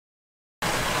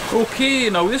Okay,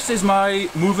 now this is my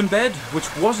moving bed, which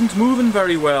wasn't moving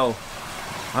very well.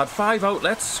 I had 5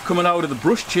 outlets coming out of the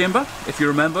brush chamber, if you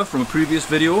remember from a previous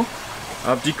video.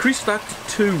 I've decreased that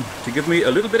to 2 to give me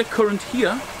a little bit of current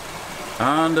here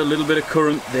and a little bit of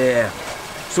current there.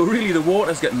 So really the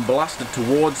water's getting blasted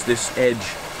towards this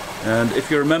edge. And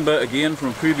if you remember again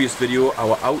from a previous video,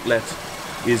 our outlet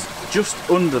is just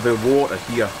under the water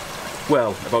here.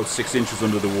 Well, about 6 inches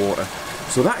under the water.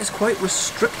 So that is quite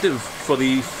restrictive for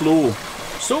the flow.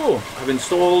 So I've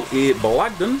installed a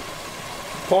Blagdon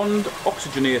pond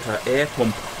oxygenator air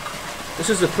pump. This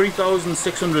is a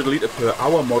 3,600 litre per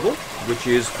hour model, which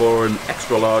is for an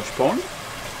extra large pond.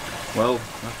 Well,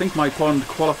 I think my pond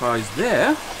qualifies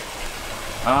there.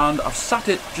 And I've sat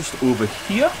it just over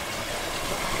here.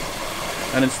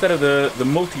 And instead of the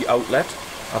multi-outlet,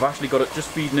 I've actually got it just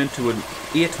feeding into an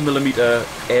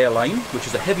 8mm air line, which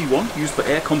is a heavy one, used for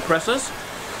air compressors.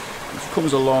 Which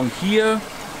comes along here,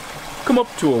 come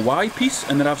up to a Y piece,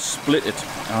 and then I've split it.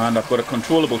 And I've got a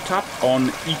controllable tap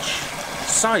on each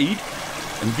side,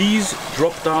 and these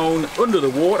drop down under the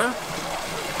water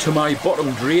to my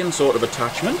bottom drain sort of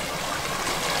attachment.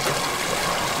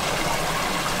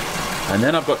 And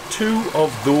then I've got 2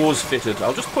 of those fitted.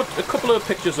 I'll just put a couple of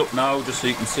pictures up now just so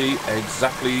you can see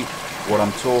exactly what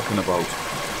I'm talking about.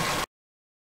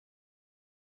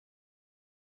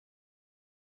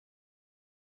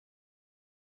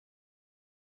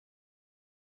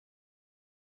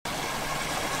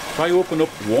 If I open up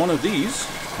one of these,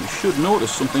 you should notice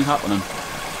something happening.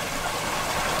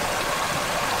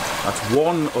 That's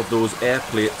one of those air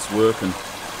plates working.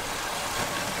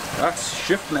 That's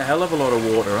shifting a hell of a lot of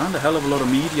water and a hell of a lot of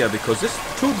media, because this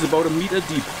tube's about 1 metre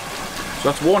deep.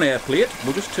 So that's one air plate.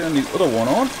 We'll just turn the other one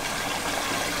on.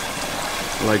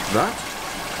 Like that.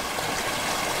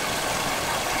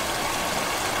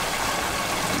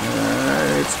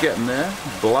 It's getting there,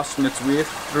 blasting its way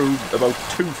through about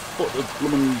 2 foot of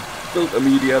blooming filter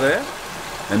media there.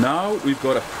 And now we've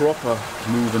got a proper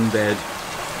moving bed.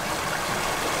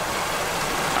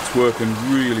 That's working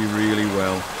really, really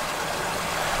well.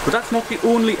 But that's not the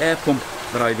only air pump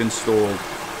that I've installed.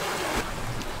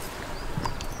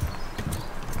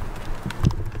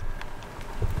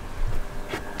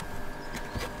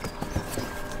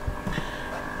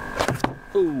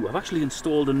 Oh, I've actually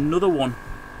installed another one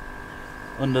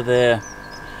under there,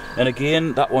 and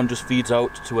again that one just feeds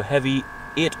out to a heavy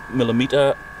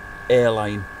 8mm air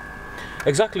line.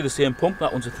 Exactly the same pump.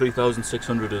 That one's a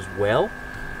 3,600 as well,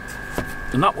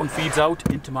 and that one feeds out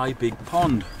into my big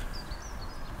pond.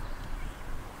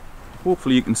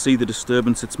 Hopefully you can see the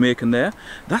disturbance it's making there.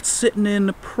 That's sitting in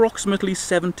approximately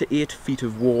 7 to 8 feet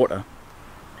of water,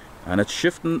 and it's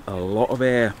shifting a lot of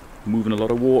air, moving a lot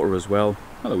of water as well.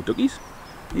 Hello duckies,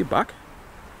 are you back?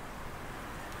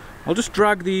 I'll just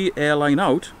drag the airline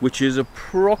out, which is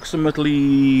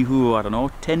approximately, I don't know,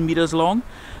 10 meters long,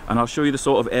 and I'll show you the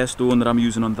sort of air stone that I'm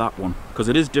using on that one, because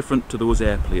it is different to those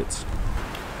air plates.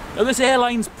 Now this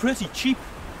airline's pretty cheap.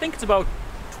 I think it's about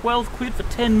 12 quid for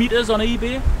 10 meters on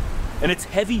eBay, and it's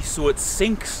heavy, so it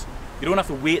sinks. You don't have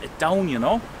to weight it down, you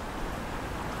know.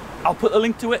 I'll put a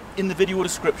link to it in the video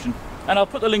description, and I'll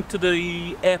put the link to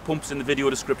the air pumps in the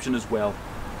video description as well.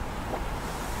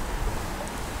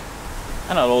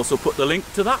 And I'll also put the link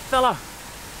to that fella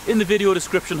in the video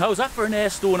description. How's that for an air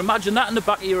stone? Imagine that in the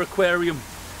back of your aquarium.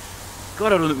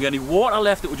 God, I don't think we have any water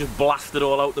left. It would just blast it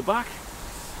all out the back.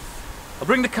 I'll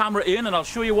bring the camera in and I'll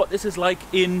show you what this is like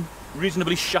in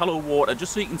reasonably shallow water,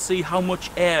 just so you can see how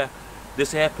much air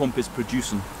this air pump is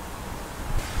producing.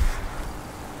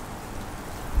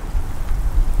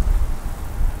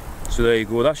 So there you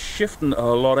go. That's shifting a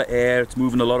lot of air. It's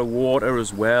moving a lot of water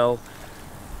as well.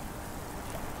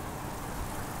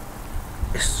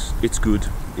 It's good.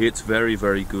 It's very,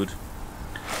 very good.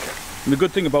 And the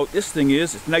good thing about this thing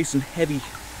is it's nice and heavy,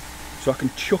 so I can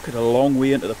chuck it a long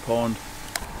way into the pond.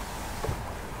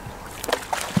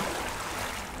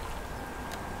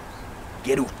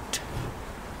 Get out.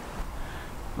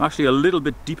 I'm actually a little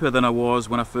bit deeper than I was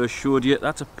when I first showed you.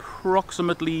 That's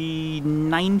approximately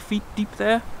 9 feet deep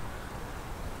there.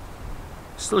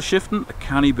 Still shifting a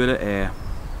canny bit of air.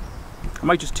 I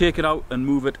might just take it out and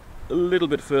move it a little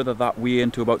bit further that way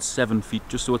into about 7 feet,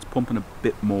 just so it's pumping a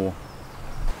bit more.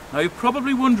 Now you're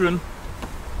probably wondering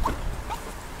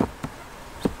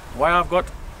why I've got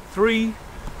 3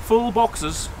 full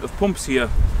boxes of pumps here.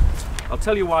 I'll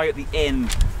tell you why at the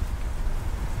end,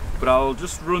 but I'll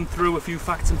just run through a few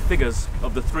facts and figures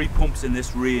of the 3 pumps in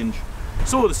this range.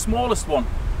 So the smallest one,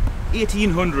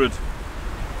 1800.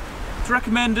 It's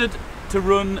recommended to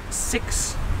run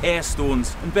 6 air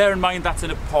stones, and bear in mind that's in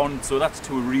a pond, so that's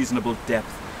to a reasonable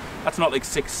depth. That's not like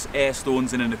 6 air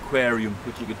stones in an aquarium,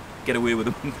 which you could get away with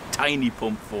a tiny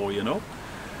pump for, you know.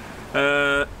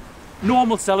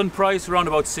 Normal selling price around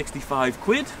about 65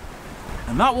 quid.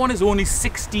 And that one is only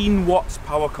 16 watts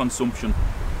power consumption.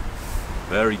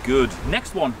 Very good.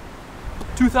 Next one,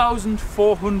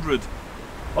 2,400.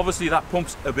 Obviously that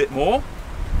pumps a bit more.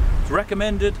 It's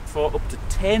recommended for up to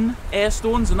 10 air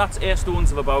stones, and that's air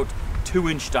stones of about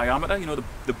 2-inch diameter. You know,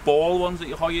 the ball ones that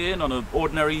you hire in on an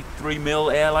ordinary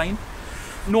 3mm airline.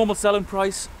 Normal selling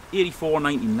price,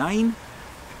 $84.99.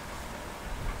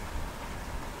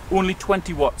 Only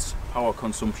 20 watts power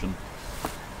consumption.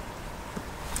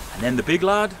 And then the big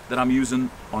lad that I'm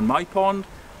using on my pond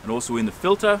and also in the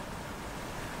filter,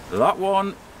 that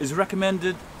one is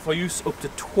recommended for use up to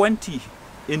 20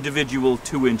 individual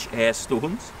 2-inch air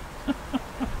stones.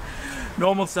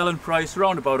 Normal selling price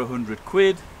around about 100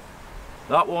 quid.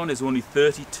 That one is only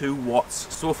 32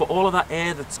 watts. So for all of that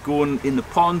air that's going in the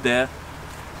pond there,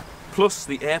 plus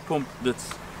the air pump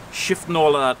that's shifting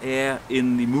all of that air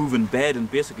in the moving bed and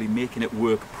basically making it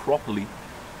work properly,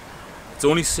 it's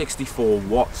only 64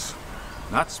 watts.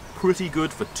 That's pretty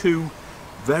good for 2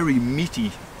 very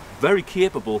meaty, very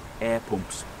capable air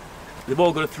pumps. They've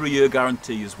all got a 3-year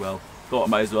guarantee as well. Thought I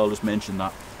might as well just mention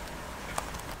that.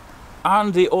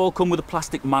 And they all come with a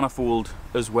plastic manifold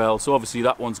as well. So obviously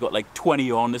that one's got like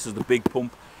 20 on. This is the big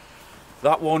pump.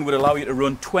 That one would allow you to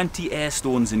run 20 air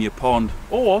stones in your pond,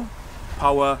 or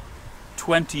power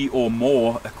 20 or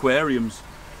more aquariums.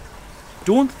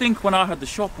 Don't think when I had the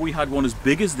shop we had one as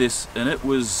big as this, and it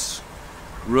was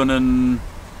running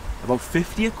about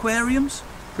 50 aquariums,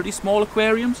 pretty small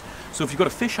aquariums. So if you've got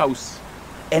a fish house,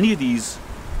 any of these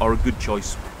are a good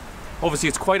choice. Obviously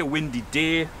it's quite a windy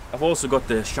day. I've also got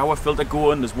the shower filter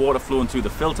going, there's water flowing through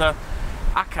the filter.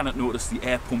 I cannot notice the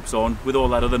air pumps on with all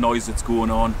that other noise that's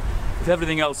going on. If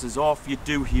everything else is off, you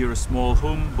do hear a small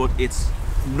hum, but it's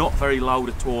not very loud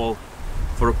at all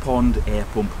for a pond air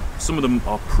pump. Some of them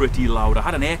are pretty loud. I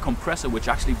had an air compressor which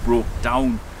actually broke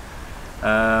down,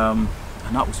 and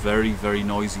that was very, very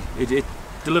noisy. It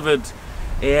delivered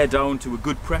air down to a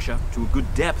good pressure, to a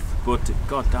good depth, but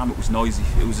god damn, it was noisy.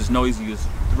 It was as noisy as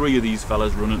 3 of these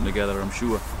fellas running together, I'm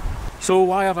sure. So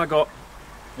why have I got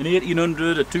an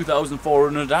 1800, a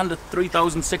 2400 and a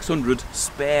 3600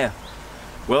 spare?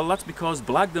 Well, that's because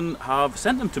Blagdon have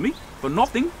sent them to me for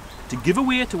nothing to give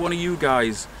away to one of you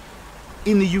guys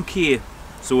in the UK.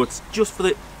 So it's just for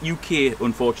the UK,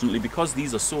 unfortunately, because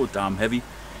these are so damn heavy.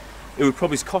 It would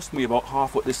probably cost me about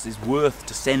half what this is worth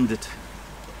to send it,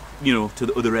 you know, to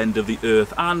the other end of the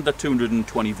earth, and the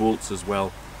 220 volts as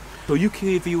well. So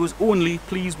UK viewers only,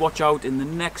 please watch out in the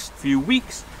next few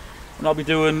weeks, and I'll be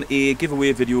doing a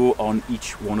giveaway video on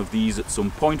each one of these at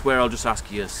some point, where I'll just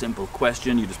ask you a simple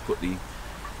question. You just put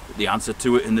the answer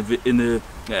to it in the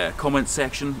comment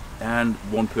section, and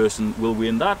one person will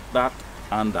win that,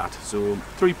 and that. So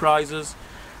 3 prizes,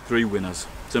 3 winners.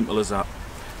 Simple as that.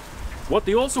 What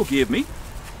they also gave me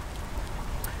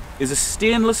is a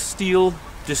stainless steel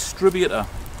distributor.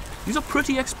 These are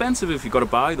pretty expensive if you've got to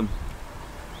buy them.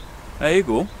 There you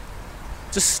go.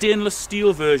 It's a stainless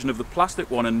steel version of the plastic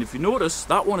one, and if you notice,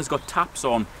 that one has got taps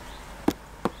on.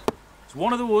 There's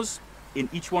one of those in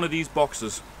each one of these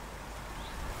boxes.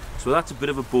 So that's a bit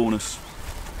of a bonus.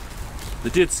 They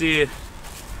did say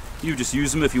you just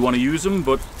use them if you want to use them,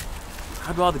 but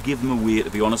I'd rather give them away, to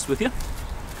be honest with you.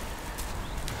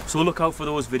 So look out for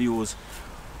those videos.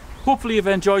 Hopefully you've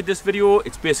enjoyed this video.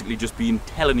 It's basically just been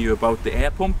telling you about the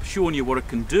air pump, showing you what it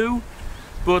can do.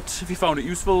 But if you found it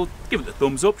useful, give it a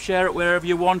thumbs up, share it wherever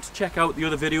you want, check out the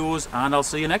other videos, and I'll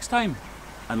see you next time.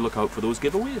 And look out for those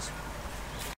giveaways.